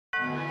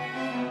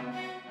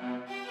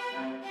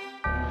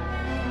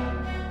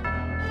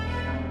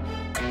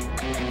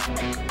Hey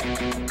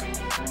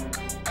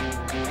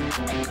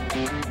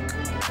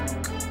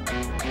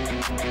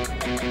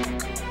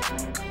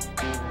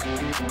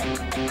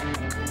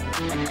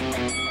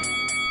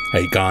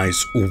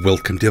guys,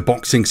 welcome to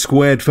Boxing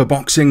Squared for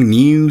boxing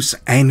news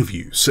and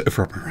views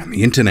from around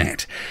the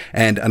internet.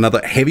 And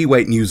another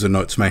heavyweight news and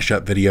notes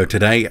mashup video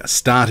today,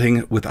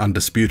 starting with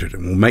Undisputed,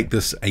 and we'll make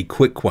this a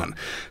quick one.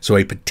 So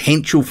a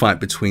potential fight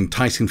between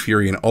Tyson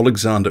Fury and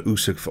Oleksandr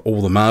Usyk for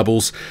all the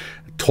marbles.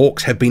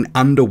 Talks have been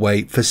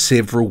underway for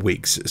several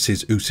weeks,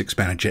 says Usyk's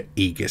manager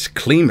Egis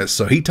Klimas.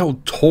 So he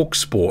told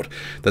TalkSport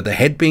that they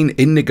had been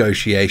in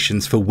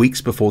negotiations for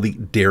weeks before the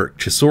Derek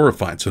Chisora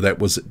fight, so that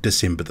was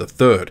December the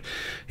 3rd.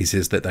 He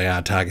says that they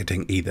are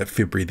targeting either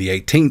February the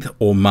 18th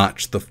or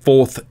March the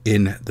 4th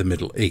in the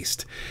Middle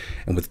East.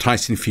 And with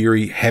Tyson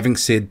Fury having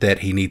said that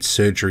he needs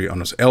surgery on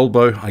his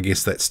elbow, I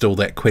guess that's still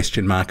that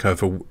question mark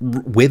over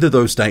whether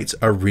those dates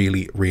are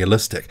really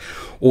realistic.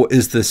 Or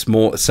is this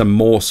some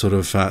more sort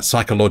of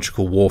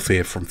psychological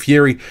warfare from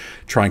Fury,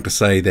 trying to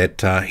say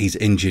that he's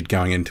injured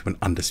going into an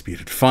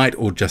undisputed fight,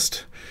 or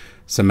just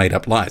some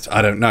made-up lies?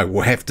 I don't know.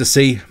 We'll have to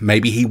see.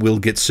 Maybe he will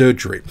get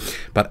surgery.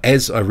 But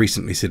as I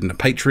recently said in a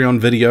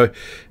Patreon video,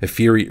 if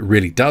Fury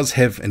really does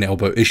have an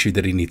elbow issue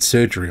that he needs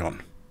surgery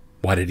on,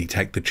 why did he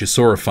take the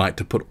Chisora fight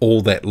to put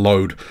all that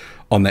load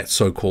on that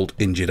so-called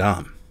injured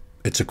arm?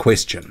 It's a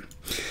question.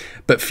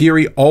 But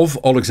Fury of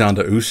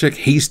Oleksandr Usyk,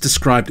 he's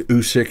described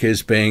Usyk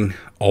as being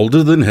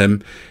older than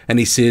him, and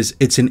he says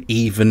it's an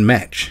even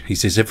match. He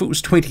says if it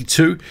was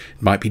 22,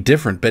 it might be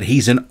different, but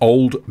he's an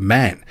old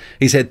man.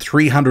 He's had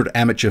 300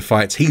 amateur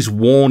fights. He's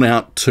worn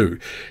out too.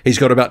 He's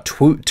got about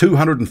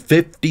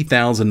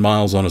 250,000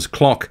 miles on his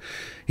clock.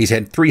 He's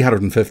had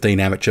 315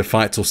 amateur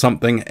fights or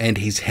something, and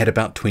he's had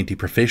about 20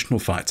 professional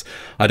fights.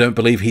 I don't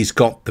believe he's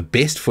got the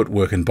best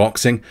footwork in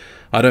boxing.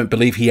 I don't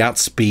believe he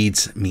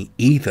outspeeds me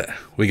either.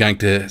 We're going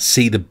to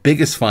see the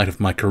biggest fight of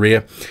my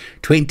career.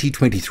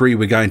 2023,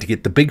 we're going to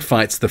get the big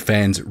fights the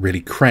fans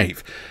really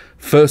crave.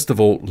 First of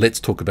all, let's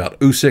talk about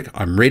Usyk.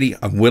 I'm ready,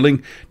 I'm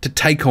willing to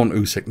take on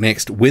Usyk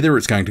next, whether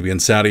it's going to be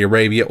in Saudi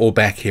Arabia or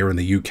back here in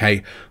the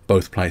UK.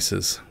 Both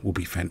places will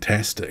be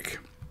fantastic.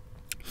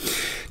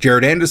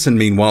 Jared Anderson,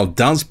 meanwhile,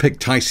 does pick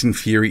Tyson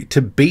Fury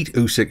to beat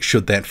Usyk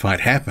should that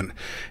fight happen.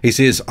 He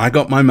says, I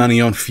got my money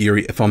on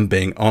Fury if I'm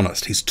being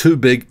honest. He's too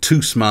big,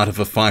 too smart of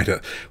a fighter.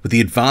 With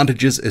the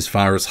advantages as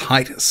far as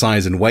height,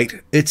 size and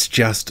weight, it's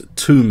just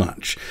too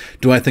much.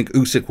 Do I think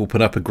Usyk will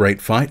put up a great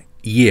fight?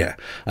 Yeah,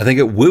 I think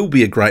it will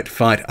be a great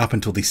fight up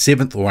until the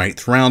 7th or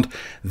 8th round.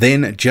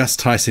 Then just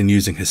Tyson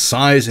using his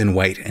size and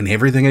weight and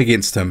everything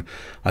against him,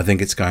 I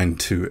think it's going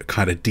to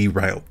kind of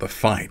derail the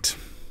fight.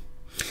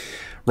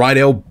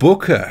 Rydell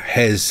Booker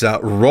has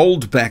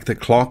rolled back the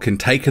clock and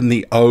taken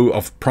the O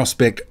of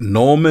prospect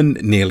Norman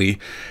Neely.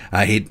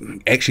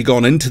 He'd actually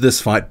gone into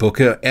this fight,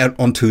 Booker, out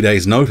on 2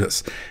 days'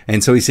 notice.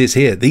 And so he says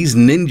here, these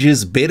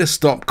ninjas better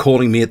stop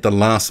calling me at the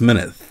last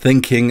minute,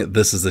 thinking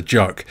this is a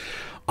joke.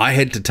 I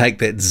had to take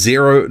that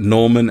 0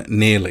 Norman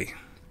Neely.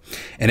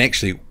 And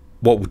actually,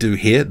 what we'll do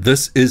here,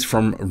 this is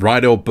from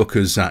Rydell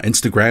Booker's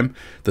Instagram.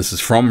 This is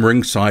from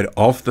ringside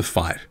of the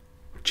fight.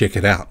 Check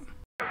it out.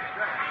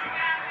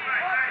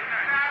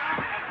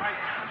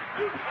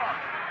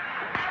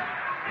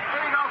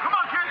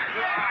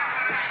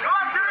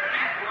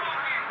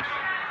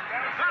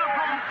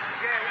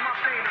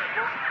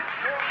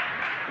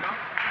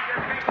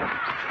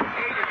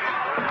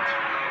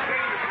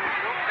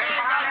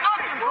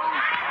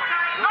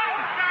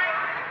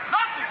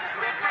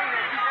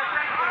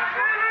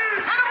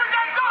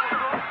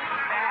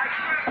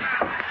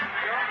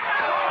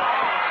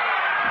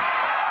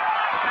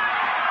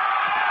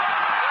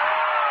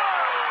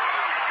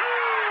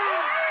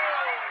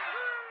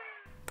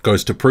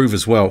 Goes to prove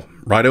as well,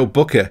 Rydell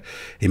Booker,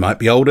 he might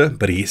be older,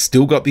 but he's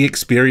still got the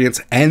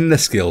experience and the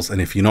skills,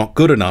 and if you're not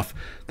good enough,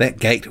 that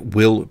gate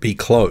will be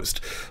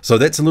closed. So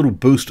that's a little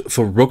boost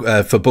for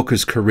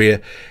Booker's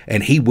career,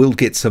 and he will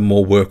get some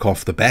more work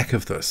off the back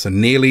of this.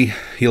 And Neely,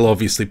 he'll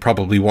obviously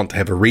probably want to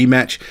have a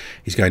rematch.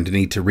 He's going to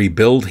need to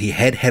rebuild. He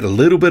had a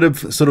little bit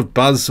of sort of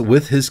buzz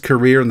with his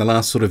career in the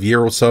last sort of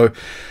year or so,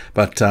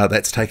 but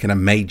that's taken a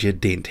major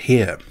dent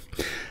here.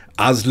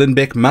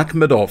 Arslanbek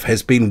Makhmudov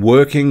has been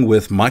working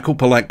with Michael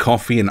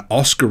Coffie and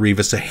Oscar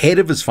Rivas ahead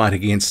of his fight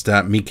against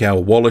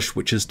Michael Wallace,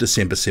 which is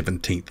December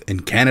 17th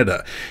in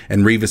Canada.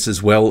 And Rivas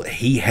as well,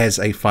 he has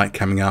a fight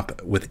coming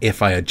up with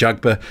F.I.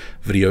 Ajagba,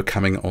 video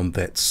coming on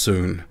that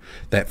soon.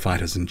 That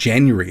fight is in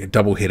January, a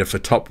doubleheader for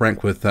Top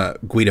Rank with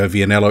Guido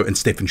Vianello and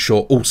Stephen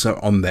Shaw also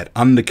on that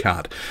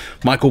undercard.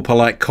 Michael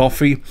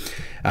Coffie,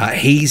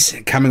 he's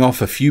coming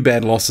off a few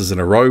bad losses in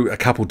a row, a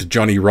couple to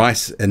Johnny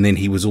Rice, and then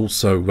he was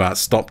also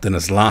stopped in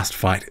his last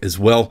fight as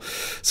well.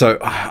 So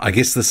I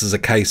guess this is a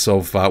case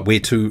of where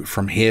to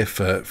from here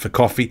for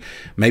Coffie.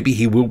 Maybe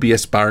he will be a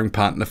sparring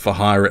partner for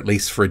hire, at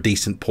least for a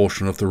decent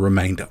portion of the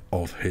remainder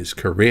of his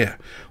career.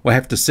 We'll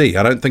have to see.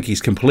 I don't think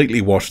he's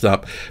completely washed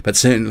up, but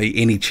certainly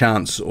any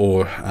chance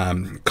or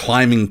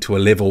climbing to a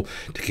level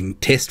to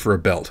contest for a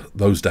belt,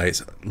 those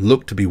days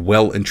look to be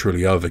well and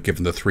truly over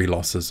given the 3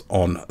 losses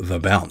on the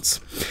bounce.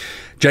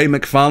 Jay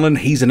McFarlane,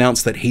 he's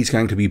announced that he's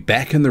going to be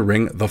back in the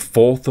ring the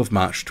 4th of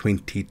March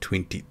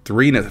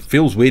 2023. Now, it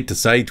feels weird to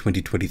say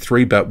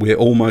 2023, but we're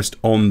almost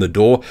on the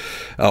door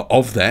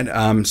of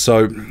that.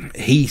 So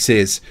he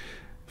says,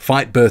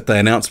 fight birthday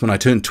announcement, I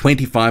turn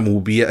 25 and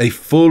will be a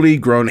fully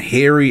grown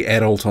hairy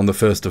adult on the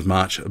 1st of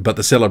March, but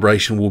the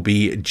celebration will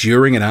be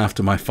during and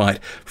after my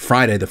fight,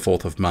 Friday the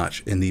 4th of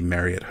March in the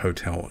Marriott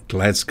Hotel,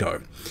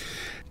 Glasgow.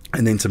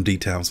 And then some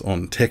details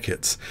on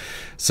tickets.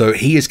 So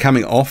he is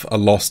coming off a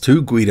loss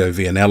to Guido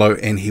Vianello,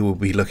 and he will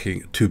be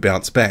looking to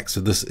bounce back.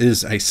 So this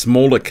is a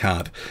smaller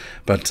card,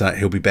 but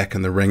he'll be back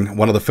in the ring.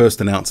 One of the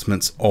first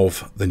announcements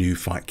of the new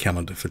fight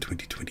calendar for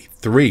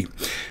 2023.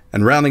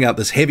 And rounding out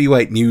this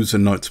heavyweight news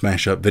and notes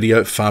mashup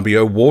video,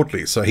 Fabio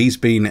Wardley. So he's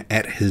been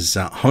at his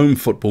home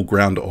football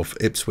ground of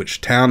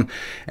Ipswich Town,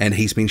 and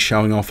he's been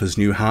showing off his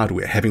new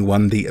hardware, having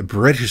won the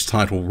British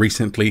title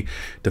recently,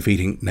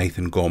 defeating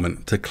Nathan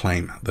Gorman to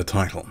claim the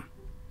title.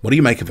 What do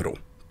you make of it all?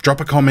 Drop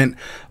a comment,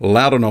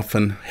 loud and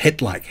often,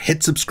 hit like,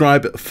 hit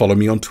subscribe, follow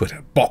me on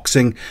Twitter,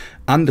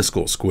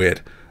 boxing_squared.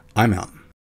 I'm out.